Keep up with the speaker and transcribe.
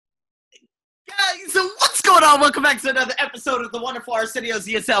guys, what's going on? Welcome back to another episode of the Wonderful Arsenio's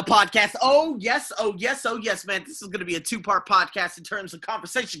ESL podcast. Oh yes, man. This is going to be a two-part podcast in terms of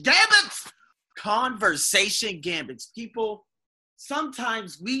conversation gambits. Conversation gambits. People,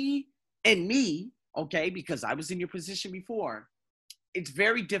 sometimes we and me, okay, because I was in your position before, it's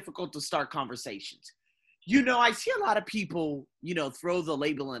very difficult to start conversations. You know, I see a lot of people, throw the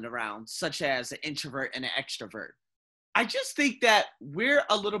labeling around, such as an introvert and an extrovert. I just think that we're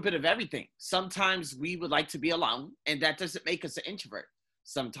a little bit of everything. Sometimes we would like to be alone, and that doesn't make us an introvert.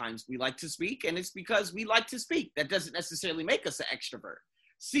 Sometimes we like to speak, and it's because we like to speak. That doesn't necessarily make us an extrovert.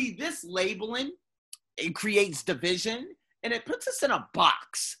 See, this labeling, it creates division, and it puts us in a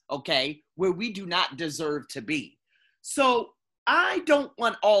box, okay, where we do not deserve to be. So I don't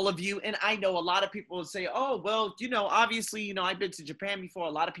want all of you, and I know a lot of people will say, oh, well, obviously, I've been to Japan before. A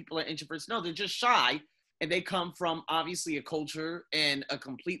lot of people are introverts. No, they're just shy. And they come from, obviously, a culture and a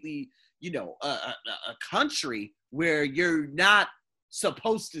completely, a country where you're not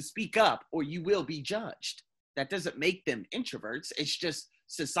supposed to speak up or you will be judged. That doesn't make them introverts. It's just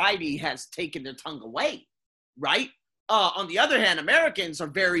society has taken their tongue away, right? On the other hand, Americans are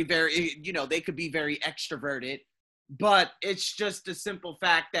very, very, they could be very extroverted, but it's just a simple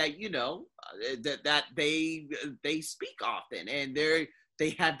fact that, that they speak often and they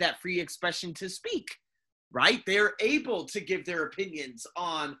have that free expression to speak. Right? They're able to give their opinions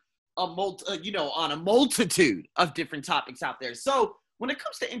on a multitude of different topics out there. So when it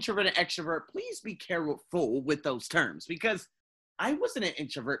comes to introvert and extrovert, please be careful with those terms because I wasn't an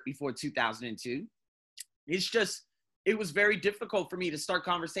introvert before 2002. It's just, it was very difficult for me to start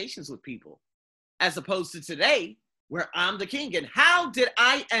conversations with people as opposed to today where I'm the king. And how did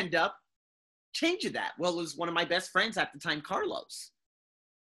I end up changing that? Well, it was one of my best friends at the time, Carlos.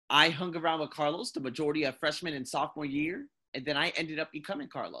 I hung around with Carlos the majority of freshman and sophomore year, and then I ended up becoming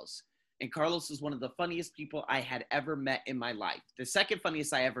Carlos. And Carlos was one of the funniest people I had ever met in my life. The second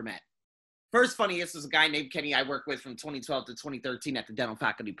funniest I ever met. First funniest was a guy named Kenny I worked with from 2012 to 2013 at the dental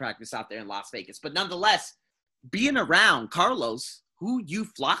faculty practice out there in Las Vegas. But nonetheless, being around Carlos, who you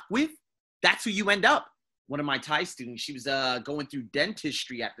flock with, that's who you end up. One of my Thai students, she was going through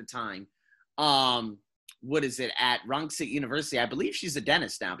dentistry at the time. At Rangsit University. I believe she's a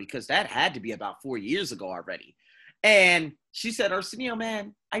dentist now because that had to be about 4 years ago already. And she said, Arsenio,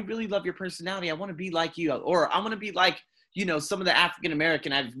 man, I really love your personality. I want to be like you. Or I want to be like, some of the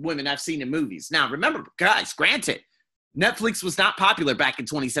African-American women I've seen in movies. Now, remember, guys, granted, Netflix was not popular back in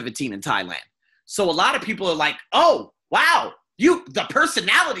 2017 in Thailand. So a lot of people are like, oh, wow, the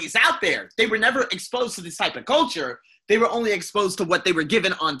personalities out there. They were never exposed to this type of culture. They were only exposed to what they were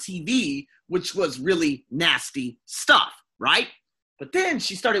given on TV, which was really nasty stuff, right? But then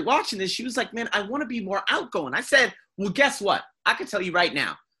she started watching this. She was like, man, I want to be more outgoing. I said, well, guess what? I can tell you right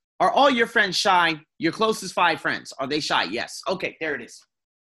now. Are all your friends shy? Your closest 5 friends, are they shy? Yes. Okay, there it is.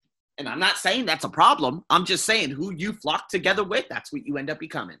 And I'm not saying that's a problem. I'm just saying who you flock together with, that's what you end up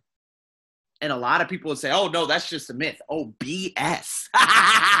becoming. And a lot of people will say, oh, no, that's just a myth. Oh, BS.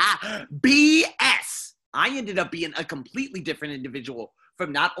 BS. I ended up being a completely different individual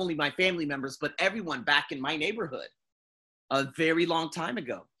from not only my family members, but everyone back in my neighborhood a very long time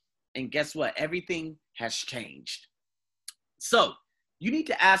ago. And guess what? Everything has changed. So you need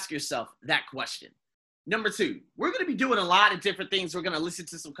to ask yourself that question. Number 2, we're going to be doing a lot of different things. We're going to listen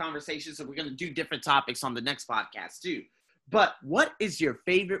to some conversations and we're going to do different topics on the next podcast too. But what is your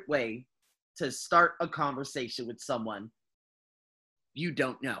favorite way to start a conversation with someone you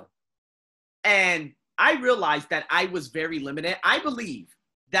don't know? And I realized that I was very limited. I believe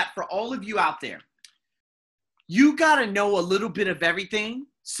that for all of you out there, you got to know a little bit of everything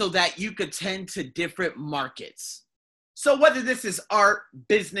so that you could tend to different markets. So whether this is art,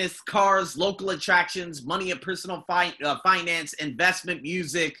 business, cars, local attractions, money and personal finance, investment,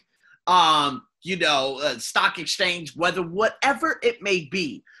 music, stock exchange, whatever it may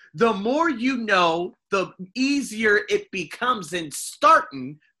be, the more you know, the easier it becomes in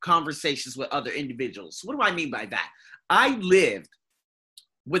starting conversations with other individuals. What do I mean by that? I lived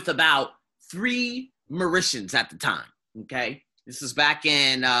with about 3 Mauritians at the time, okay? This is back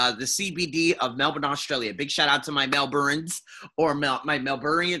in the CBD of Melbourne, Australia. Big shout out to my Melbournians or my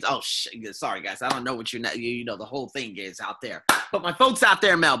Melburnians. Oh, sorry, guys. I don't know what the whole thing is out there. But my folks out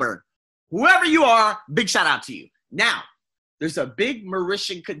there in Melbourne, whoever you are, big shout out to you. Now, there's a big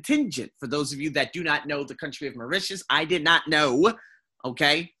Mauritian contingent. For those of you that do not know the country of Mauritius, I did not know,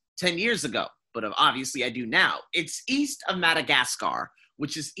 10 years ago. But obviously I do now. It's east of Madagascar,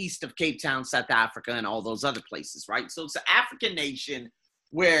 which is east of Cape Town, South Africa, and all those other places, right? So it's an African nation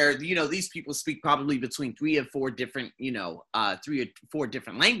where, these people speak probably between 3 or 4 different, 3 or 4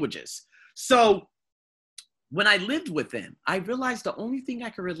 different languages. So when I lived with them, I realized the only thing I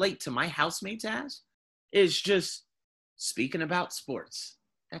could relate to my housemates as is just speaking about sports.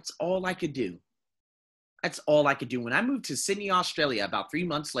 That's all I could do. That's all I could do. When I moved to Sydney, Australia, about 3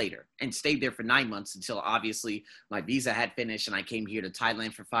 months later and stayed there for 9 months until obviously my visa had finished and I came here to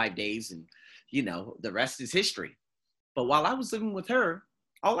Thailand for 5 days and, the rest is history. But while I was living with her,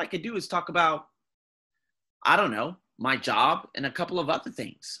 all I could do is talk about, I don't know, my job and a couple of other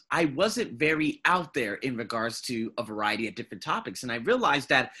things. I wasn't very out there in regards to a variety of different topics. And I realized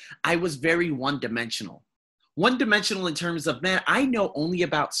that I was very one-dimensional. One-dimensional in terms of, man, I know only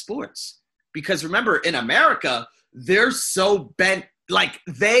about sports. Because remember, in America, they're so bent, like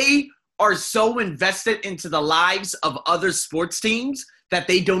they are so invested into the lives of other sports teams that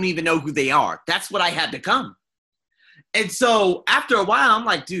they don't even know who they are. That's what I had to come. And so after a while, I'm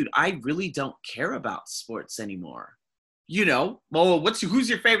like, dude, I really don't care about sports anymore. Well, who's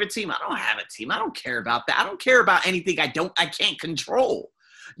your favorite team? I don't have a team. I don't care about that. I don't care about anything I can't control.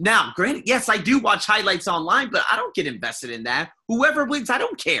 Now, granted, yes, I do watch highlights online, but I don't get invested in that. Whoever wins, I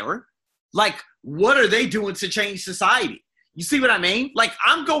don't care. Like, what are they doing to change society? You see what I mean? Like,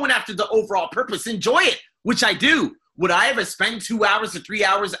 I'm going after the overall purpose. Enjoy it, which I do. Would I ever spend 2 hours or 3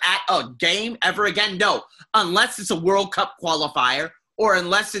 hours at a game ever again? No, unless it's a World Cup qualifier or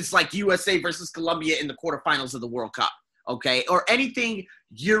unless it's like USA versus Colombia in the quarterfinals of the World Cup, okay? Or anything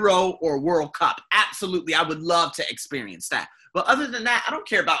Euro or World Cup. Absolutely, I would love to experience that. But other than that, I don't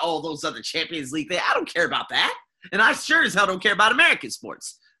care about all those other Champions League things. I don't care about that. And I sure as hell don't care about American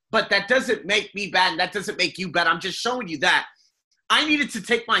sports. But that doesn't make me bad, and that doesn't make you bad. I'm just showing you that I needed to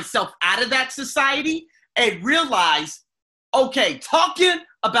take myself out of that society and realize, okay, talking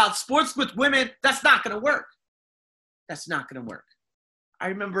about sports with women, that's not going to work. That's not going to work. I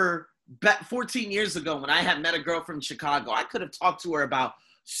remember 14 years ago when I had met a girl from Chicago, I could have talked to her about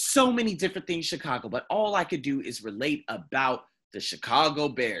so many different things in Chicago, but all I could do is relate about the Chicago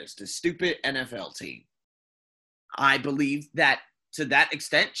Bears, the stupid NFL team. I believe that to that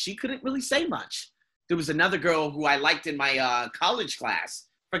extent, she couldn't really say much. There was another girl who I liked in my college class,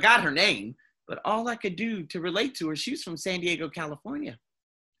 forgot her name, but all I could do to relate to her, she was from San Diego, California.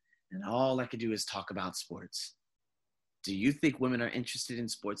 And all I could do is talk about sports. Do you think women are interested in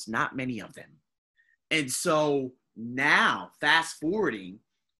sports? Not many of them. And so now, fast forwarding,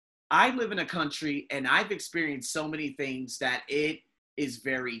 I live in a country and I've experienced so many things that it is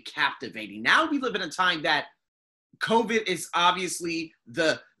very captivating. Now we live in a time that COVID is obviously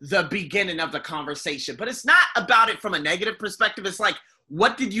the beginning of the conversation, but it's not about it from a negative perspective. It's like,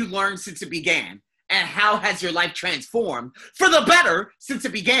 what did you learn since it began? And how has your life transformed for the better since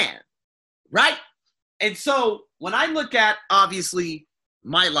it began? Right? And so when I look at, obviously,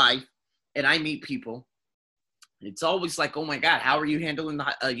 my life and I meet people, it's always like, oh my God, how are you handling the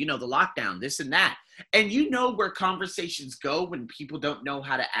lockdown, this and that? And where conversations go when people don't know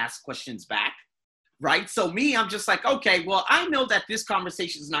how to ask questions back, right? So me, I'm just like, okay, well, I know that this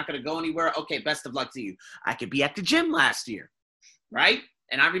conversation is not going to go anywhere. Okay, best of luck to you. I could be at the gym last year, right?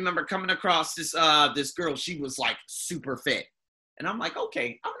 And I remember coming across this girl. She was like super fit. And I'm like,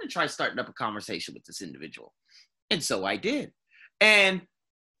 okay, I'm going to try starting up a conversation with this individual. And so I did. And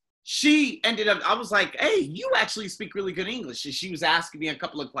she ended up, I was like, hey, you actually speak really good English. And she was asking me a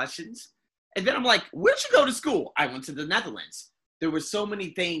couple of questions. And then I'm like, where'd you go to school? I went to the Netherlands. There were so many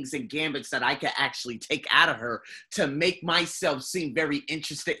things and gambits that I could actually take out of her to make myself seem very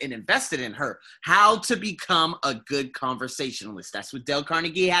interested and invested in her. How to become a good conversationalist. That's what Dale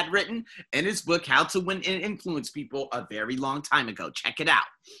Carnegie had written in his book, How to Win and Influence People, a very long time ago. Check it out.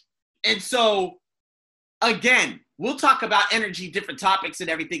 And so, again, we'll talk about energy, different topics and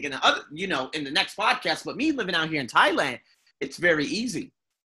everything in the other, in the next podcast. But me living out here in Thailand, it's very easy.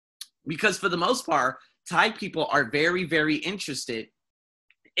 Because for the most part, Thai people are very, very interested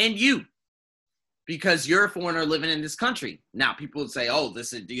in you because you're a foreigner living in this country. Now, people would say, oh,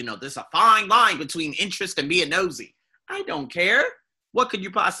 this is a fine line between interest and being nosy. I don't care. What could you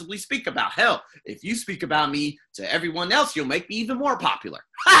possibly speak about? Hell, if you speak about me to everyone else, you'll make me even more popular.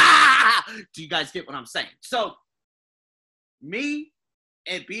 Do you guys get what I'm saying? So, me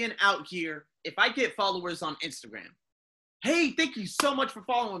and being out here, if I get followers on Instagram, hey, thank you so much for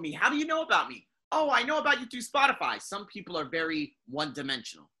following me. How do you know about me? Oh, I know about you through Spotify. Some people are very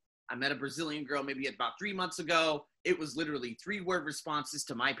one-dimensional. I met a Brazilian girl maybe about 3 months ago. It was literally 3-word responses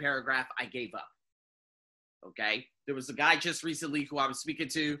to my paragraph. I gave up. Okay? There was a guy just recently who I was speaking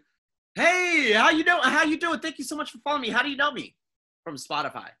to. Hey, how you doing? How you doing? Thank you so much for following me. How do you know me? From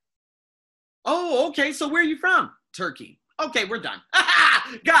Spotify. Oh, okay. So where are you from? Turkey. Okay, we're done.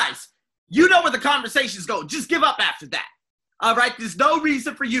 Guys, you know where the conversations go. Just give up after that. All right, there's no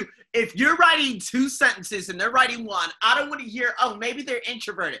reason for you. If you're writing 2 sentences and they're writing 1, I don't want to hear, oh, maybe they're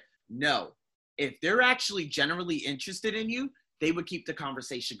introverted. No. If they're actually generally interested in you, they would keep the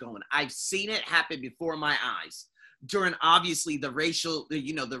conversation going. I've seen it happen before my eyes during obviously the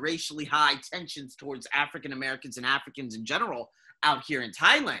racially high tensions towards African Americans and Africans in general out here in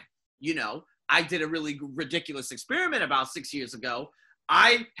Thailand. I did a really ridiculous experiment about 6 years ago.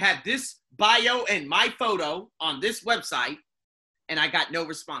 I had this bio and my photo on this website, and I got no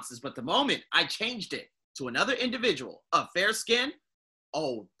responses. But the moment I changed it to another individual of fair skin,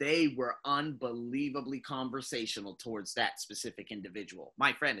 oh, they were unbelievably conversational towards that specific individual.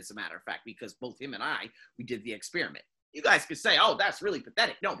 My friend, as a matter of fact, because both him and I, we did the experiment. You guys could say, oh, that's really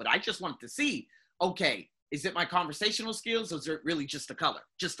pathetic. No, but I just wanted to see, okay, is it my conversational skills or is it really just the color?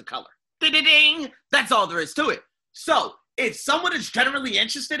 Just the color. Ding-ding-ding. That's all there is to it. So if someone is generally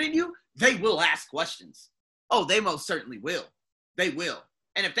interested in you, they will ask questions. Oh, they most certainly will. They will.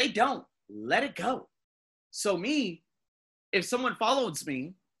 And if they don't, let it go. So me, if someone follows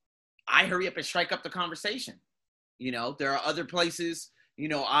me, I hurry up and strike up the conversation. There are other places,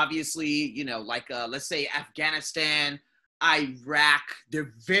 obviously, like let's say Afghanistan, Iraq,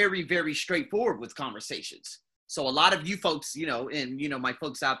 they're very, very straightforward with conversations. So a lot of you folks, and, my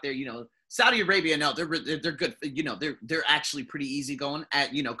folks out there, Saudi Arabia, no, they're good. They're actually pretty easygoing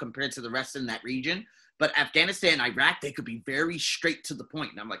compared to the rest in that region. But Afghanistan, Iraq, they could be very straight to the point.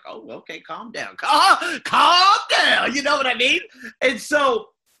 And I'm like, oh, okay, calm down. Calm down. You know what I mean? And so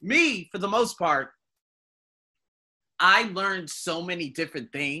me, for the most part, I learned so many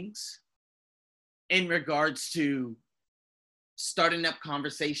different things in regards to starting up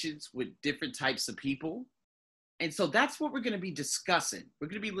conversations with different types of people. And so that's what we're going to be discussing. We're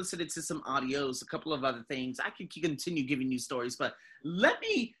going to be listening to some audios, a couple of other things. I can continue giving you stories, but let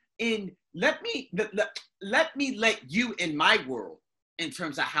me let you in my world in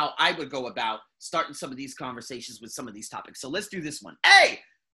terms of how I would go about starting some of these conversations with some of these topics. So let's do this one. Hey,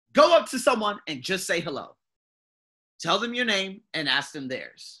 go up to someone and just say hello. Tell them your name and ask them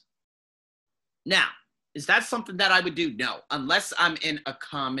theirs. Now, is that something that I would do? No, unless I'm in a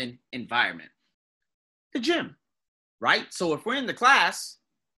common environment. The gym, right? So if we're in the class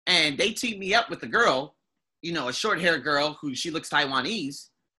and they team me up with a girl, a short-haired girl who she looks Taiwanese,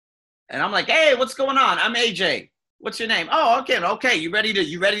 and I'm like, hey, what's going on? I'm AJ. What's your name? Oh, okay. You ready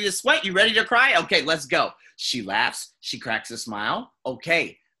to sweat? You ready to cry? Okay, let's go. She laughs. She cracks a smile.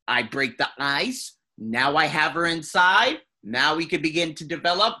 Okay, I break the ice. Now I have her inside. Now we can begin to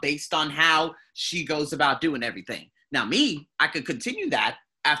develop based on how she goes about doing everything. Now me, I could continue that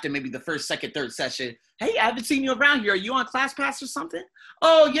after maybe the first, second, third session. Hey, I haven't seen you around here. Are you on ClassPass or something?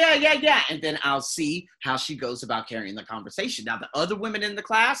 Oh, yeah. And then I'll see how she goes about carrying the conversation. Now, the other women in the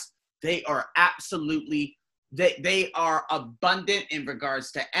class, they are absolutely, they are abundant in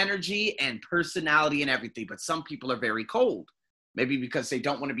regards to energy and personality and everything. But some people are very cold. Maybe because they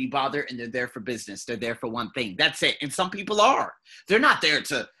don't want to be bothered and they're there for business. They're there for one thing. That's it. And some people are. They're not there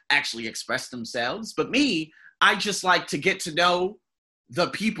to actually express themselves. But me, I just like to get to know the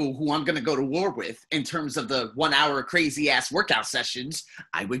people who I'm going to go to war with in terms of the 1 hour crazy ass workout sessions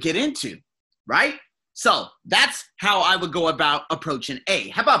I would get into, right? So that's how I would go about approaching A.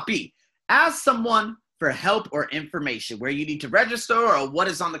 How about B? Ask someone for help or information where you need to register or what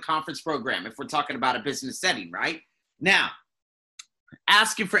is on the conference program if we're talking about a business setting, right? Now,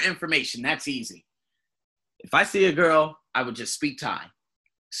 asking for information, that's easy. If I see a girl, I would just speak Thai.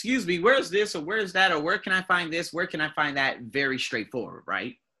 Excuse me, where's this or where's that or where can I find this? Where can I find that? Very straightforward,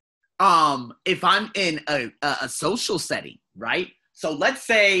 right? If I'm in a social setting, right? So let's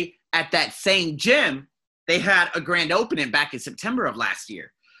say at that same gym, they had a grand opening back in September of last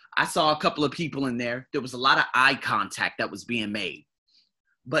year. I saw a couple of people in there. There was a lot of eye contact that was being made.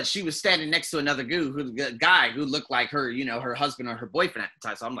 But she was standing next to another guy who looked like her, her husband or her boyfriend at the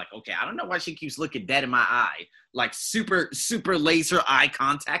time. So I'm like, okay, I don't know why she keeps looking dead in my eye, like super, super laser eye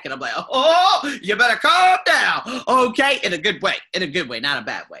contact. And I'm like, oh, you better calm down. Okay. In a good way, not a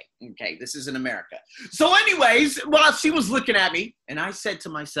bad way. Okay. This is in America. So anyways, while she was looking at me and I said to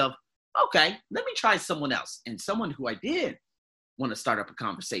myself, okay, let me try someone else. And someone who I did want to start up a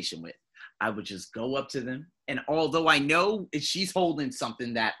conversation with, I would just go up to them. And although I know she's holding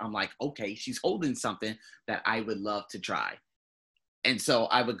something that I'm like, okay, she's holding something that I would love to try. And so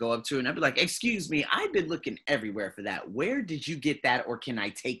I would go up to her and I'd be like, excuse me, I've been looking everywhere for that. Where did you get that? Or can I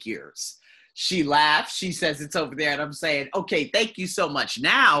take yours? She laughs. She says it's over there. And I'm saying, okay, thank you so much.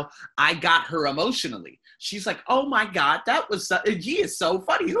 Now I got her emotionally. She's like, oh my God, that was, he is so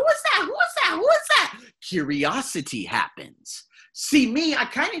funny. Who is that? Curiosity happens. See, me, I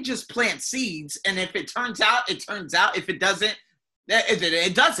kind of just plant seeds, and if it turns out, it turns out. If it doesn't,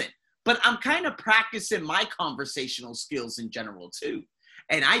 it doesn't. But I'm kind of practicing my conversational skills in general, too.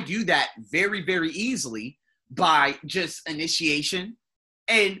 And I do that very, very easily by just initiation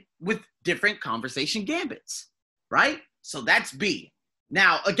and with different conversation gambits, right? So that's B.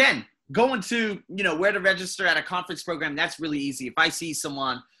 Now, again, going to, where to register at a conference program, that's really easy. If I see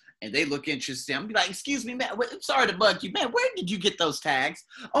someone and they look interested, I'm be like, excuse me, man, I'm sorry to bug you, man, where did you get those tags?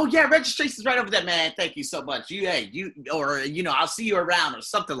 Oh, yeah, registration's right over there, man. Thank you so much. I'll see you around or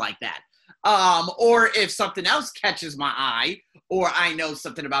something like that. Or if something else catches my eye, or I know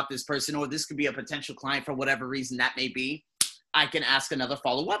something about this person, or this could be a potential client for whatever reason that may be, I can ask another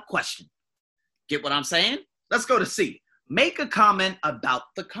follow-up question. Get what I'm saying? Let's go to C. Make a comment about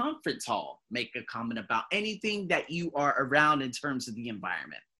the conference hall. Make a comment about anything that you are around in terms of the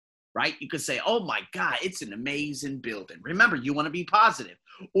environment, right? You could say, oh my God, it's an amazing building. Remember, you want to be positive.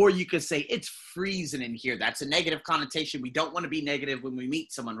 Or you could say, it's freezing in here. That's a negative connotation. We don't want to be negative when we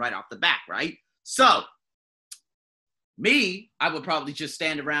meet someone right off the bat, right? So, me, I would probably just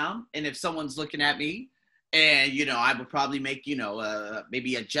stand around, and if someone's looking at me, and, I would probably make,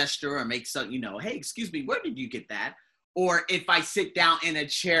 maybe a gesture or make some, hey, excuse me, where did you get that? Or if I sit down in a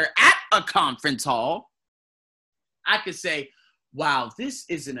chair at a conference hall, I could say, wow, this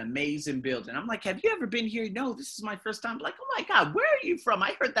is an amazing building. I'm like, have you ever been here? No, this is my first time. Like, oh my God, where are you from?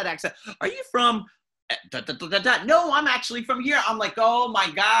 I heard that accent. Are you from? No, I'm actually from here. I'm like, oh my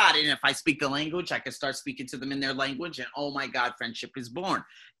God. And if I speak the language, I can start speaking to them in their language. And oh my God, friendship is born.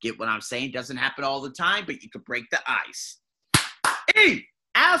 Get what I'm saying? Doesn't happen all the time, but you could break the ice. Hey,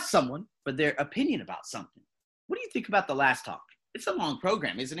 ask someone for their opinion about something. What do you think about the last talk? It's a long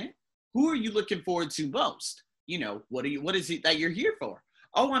program, isn't it? Who are you looking forward to most? What is it that you're here for?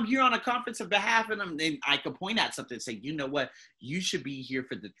 Oh, I'm here on a conference of behalf, and I could point at something and say, you know what? You should be here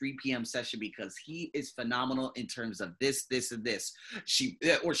for the 3 p.m. session because he is phenomenal in terms of this, this, and this. She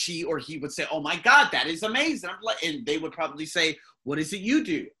or he would say, oh my God, that is amazing. And they would probably say, what is it you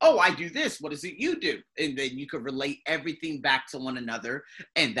do? Oh, I do this. What is it you do? And then you could relate everything back to one another,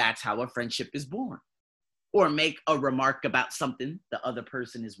 and that's how a friendship is born. Or make a remark about something the other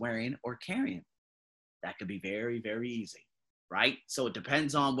person is wearing or carrying. That could be very, very easy, right? So it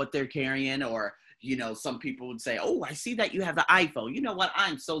depends on what they're carrying, or, some people would say, oh, I see that you have the iPhone. You know what?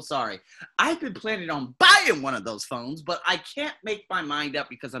 I'm so sorry. I've been planning on buying one of those phones, but I can't make my mind up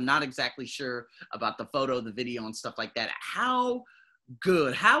because I'm not exactly sure about the photo, the video, and stuff like that. How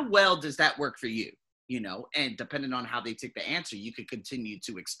well does that work for you? And depending on how they take the answer, you could continue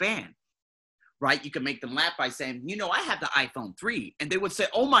to expand. Right? You can make them laugh by saying, I have the iPhone 3. And they would say,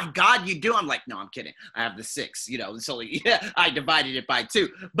 oh my God, you do? I'm like, no, I'm kidding. I have the 6, so yeah, I divided it by 2.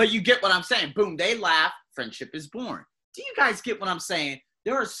 But you get what I'm saying. Boom, they laugh. Friendship is born. Do you guys get what I'm saying?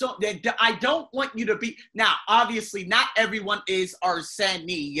 I don't want you to be, now, obviously, not everyone is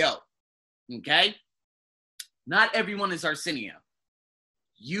Arsenio. Okay? Not everyone is Arsenio.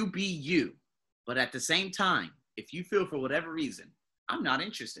 You be you. But at the same time, if you feel for whatever reason, I'm not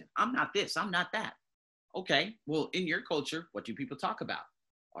interested. I'm not this. I'm not that. Okay, well, in your culture, what do people talk about?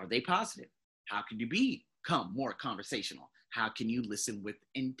 Are they positive? How can you become more conversational? How can you listen with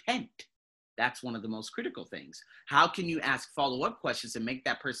intent? That's one of the most critical things. How can you ask follow-up questions and make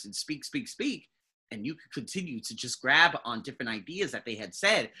that person speak, and you can continue to just grab on different ideas that they had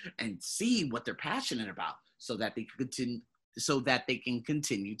said and see what they're passionate about so that they can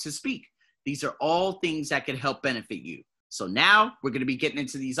continue to speak. These are all things that can help benefit you. So now we're going to be getting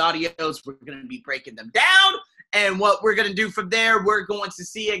into these audios. We're going to be breaking them down. And what we're going to do from there, we're going to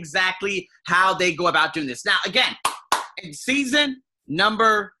see exactly how they go about doing this. Now, again, in season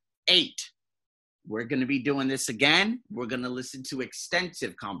number 8, we're going to be doing this again. We're going to listen to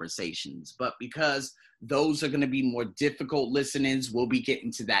extensive conversations. But because those are going to be more difficult listenings, we'll be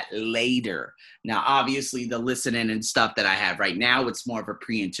getting to that later. Now, obviously, the listening and stuff that I have right now, it's more of a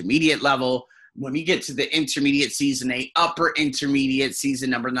pre-intermediate level. When we get to the intermediate season 8, upper intermediate season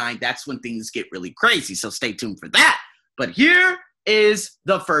number 9, that's when things get really crazy. So stay tuned for that. But here is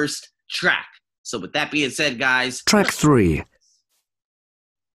the first track. So with that being said, guys. Track 3.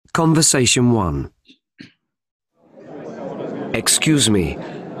 Conversation 1. Excuse me,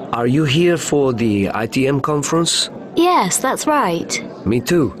 are you here for the ITM conference? Yes, that's right. Me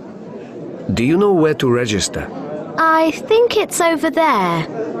too. Do you know where to register? I think it's over there.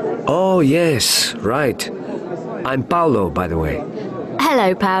 Oh, yes, right. I'm Paolo, by the way.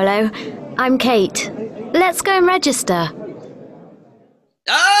 Hello, Paolo. I'm Kate. Let's go and register.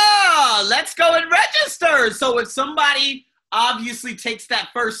 Let's go and register. So if somebody obviously takes that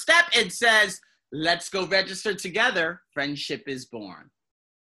first step and says, let's go register together. Friendship is born.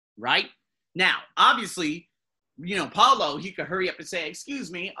 Right? Now, obviously, Paulo, he could hurry up and say,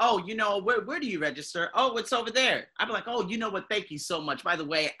 excuse me, where do you register? Oh, it's over there. I'd be like, oh, you know what? Thank you so much. By the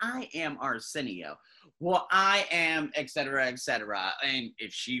way, I am Arsenio. Well, I am, et cetera, et cetera. And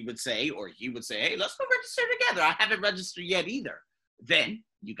if she would say, or he would say, hey, let's go register together. I haven't registered yet either. Then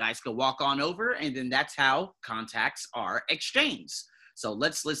you guys can walk on over, and then that's how contacts are exchanged. So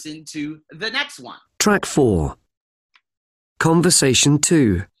let's listen to the next one. Track 4. Conversation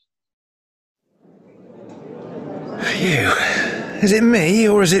 2. Phew. Is it me,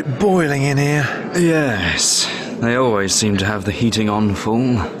 or is it boiling in here? Yes, they always seem to have the heating on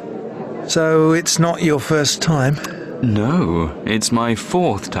full. So it's not your first time? No, it's my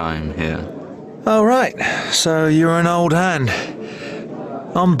 4th time here. Oh, right. So you're an old hand.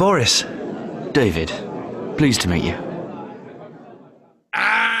 I'm Boris. David, pleased to meet you.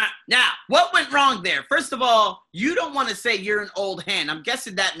 Now, what went wrong there? First of all, you don't want to say you're an old hand. I'm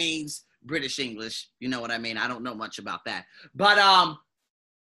guessing that means British English. You know what I mean? I don't know much about that. But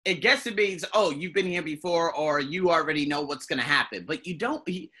I guess it means, oh, you've been here before, or you already know what's going to happen. But you don't,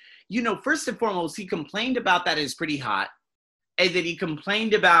 first and foremost, he complained about that it's pretty hot. And then he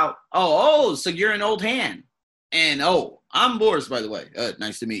complained about, so you're an old hand. And, I'm Boris, by the way.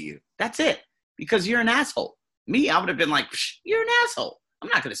 Nice to meet you. That's it. Because you're an asshole. Me, I would have been like, you're an asshole. I'm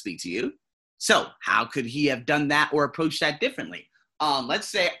not going to speak to you. So how could he have done that or approached that differently? Let's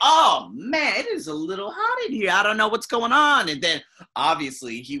say, oh, man, it is a little hot in here. I don't know what's going on. And then,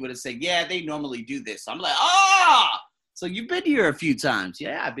 obviously, he would have said, yeah, they normally do this. I'm like, so you've been here a few times.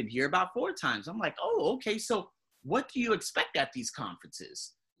 Yeah, I've been here about 4 times. I'm like, oh, okay. So what do you expect at these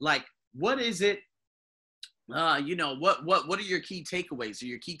conferences? Like, what is it? What are your key takeaways, or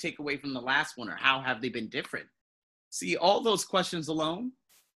your key takeaway from the last one, or how have they been different? See, all those questions alone,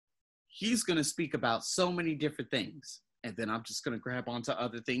 he's going to speak about so many different things. And then I'm just going to grab onto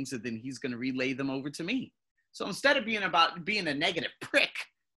other things, and then he's going to relay them over to me. So instead of being a negative prick,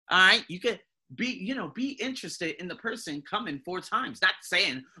 all right, you could be interested in the person coming 4 times. Not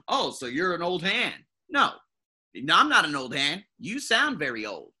saying, so you're an old hand. No, I'm not an old hand. You sound very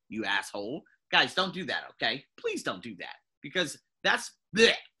old, you asshole. Guys, don't do that, okay? Please don't do that, because that's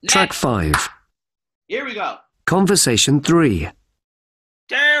bleh. Track 5. Here we go. Conversation 3.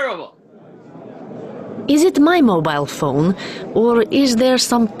 Terrible. Is it my mobile phone, or is there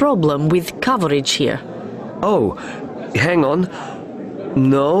some problem with coverage here? Oh, hang on.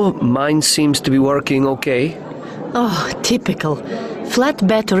 No, mine seems to be working okay. Oh, typical. Flat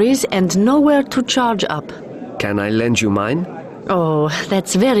batteries and nowhere to charge up. Can I lend you mine? Oh,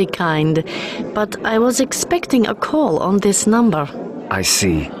 that's very kind. But I was expecting a call on this number. I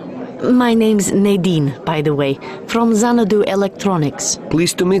see. My name's Nadine, by the way, from Xanadu Electronics.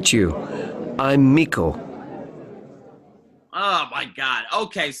 Pleased to meet you. I'm Miko. Oh, my God.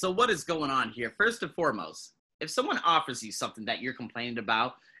 Okay, so what is going on here? First and foremost, if someone offers you something that you're complaining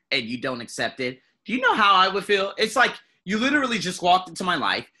about and you don't accept it, do you know how I would feel? It's like you literally just walked into my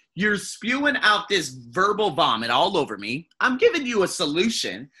life. You're spewing out this verbal vomit all over me. I'm giving you a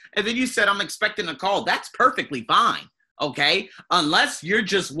solution, and then you said I'm expecting a call. That's perfectly fine, okay? Unless you're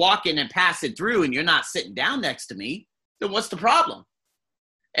just walking and passing through and you're not sitting down next to me, then what's the problem?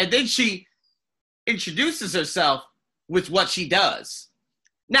 And then she introduces herself with what she does.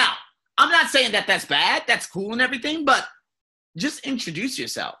 Now, I'm not saying that that's bad. That's cool and everything, but just introduce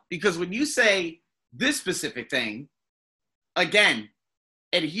yourself. Because when you say this specific thing, again,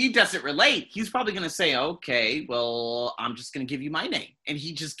 and he doesn't relate, he's probably going to say, okay, well, I'm just going to give you my name. And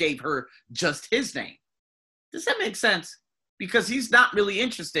he just gave her just his name. Does that make sense? Because he's not really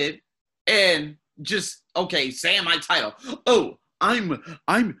interested in just, okay, saying my title. Oh, I'm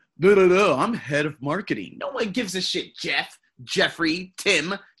head of marketing. No one gives a shit, Jeff, Jeffrey,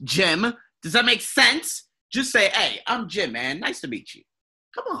 Tim, Jim. Does that make sense? Just say, hey, I'm Jim, man. Nice to meet you.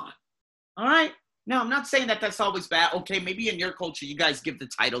 Come on. All right? Now, I'm not saying that that's always bad. Okay, maybe in your culture, you guys give the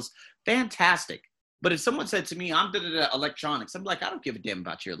titles. Fantastic. But if someone said to me, I'm electronics, I'm like, I don't give a damn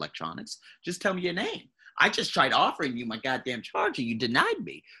about your electronics. Just tell me your name. I just tried offering you my goddamn charger. You denied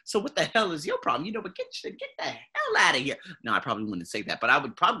me. So what the hell is your problem? But get the hell out of here. No, I probably wouldn't say that, but I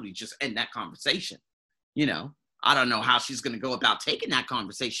would probably just end that conversation. I don't know how she's going to go about taking that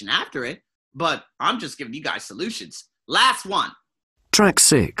conversation after it, but I'm just giving you guys solutions. Last one. Track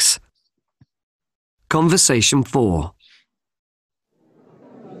 6. Conversation 4.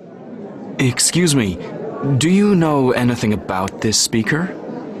 Excuse me, do you know anything about this speaker?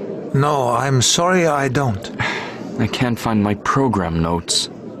 No, I'm sorry I don't. I can't find my program notes.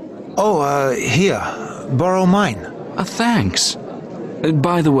 Oh, here. Borrow mine. Thanks.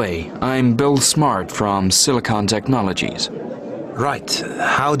 By the way, I'm Bill Smart from Silicon Technologies. Right.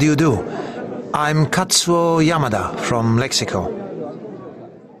 How do you do? I'm Katsuo Yamada from Lexico.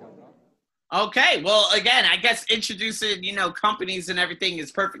 Okay, well, again, I guess introducing, companies and everything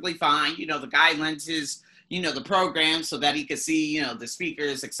is perfectly fine. The guy lends his, the program so that he can see, the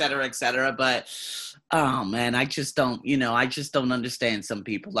speakers, et cetera, but, oh, man, I just don't understand some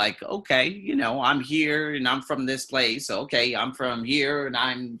people. Like, okay, I'm here and I'm from this place. Okay, I'm from here and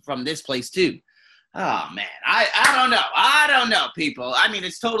I'm from this place too. Oh, man, I don't know, people. I mean,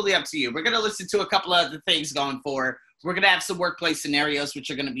 it's totally up to you. We're going to listen to a couple of other things going forward. We're going to have some workplace scenarios, which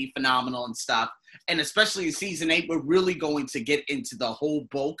are going to be phenomenal and stuff. And especially in Season 8, we're really going to get into the whole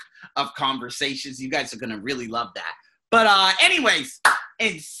bulk of conversations. You guys are going to really love that. But anyways,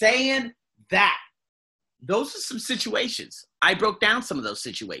 in saying that, those are some situations. I broke down some of those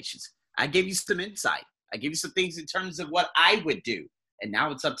situations. I gave you some insight. I gave you some things in terms of what I would do. And now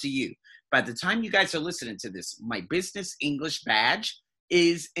it's up to you. By the time you guys are listening to this, my business English badge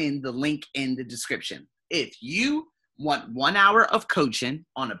is in the link in the description. If you want 1 hour of coaching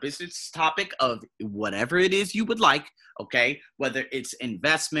on a business topic of whatever it is you would like, okay, whether it's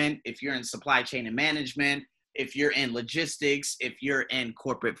investment, if you're in supply chain and management, if you're in logistics, if you're in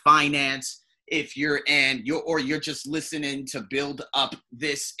corporate finance, if you're you're just listening to build up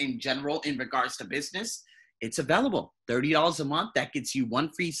this in general in regards to business, it's available. $30 a month. That gets you one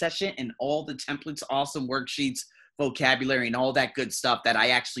free session and all the templates, awesome worksheets, vocabulary, and all that good stuff that I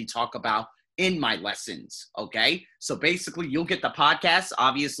actually talk about in my lessons, okay? So basically, you'll get the podcast,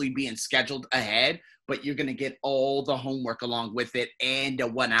 obviously being scheduled ahead, but you're going to get all the homework along with it and a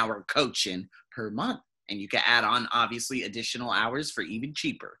 1 hour coaching per month. And you can add on, obviously, additional hours for even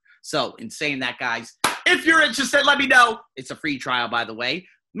cheaper. So in saying that, guys, if you're interested, let me know. It's a free trial, by the way.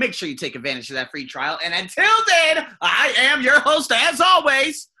 Make sure you take advantage of that free trial. And until then, I am your host, as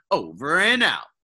always, over and out.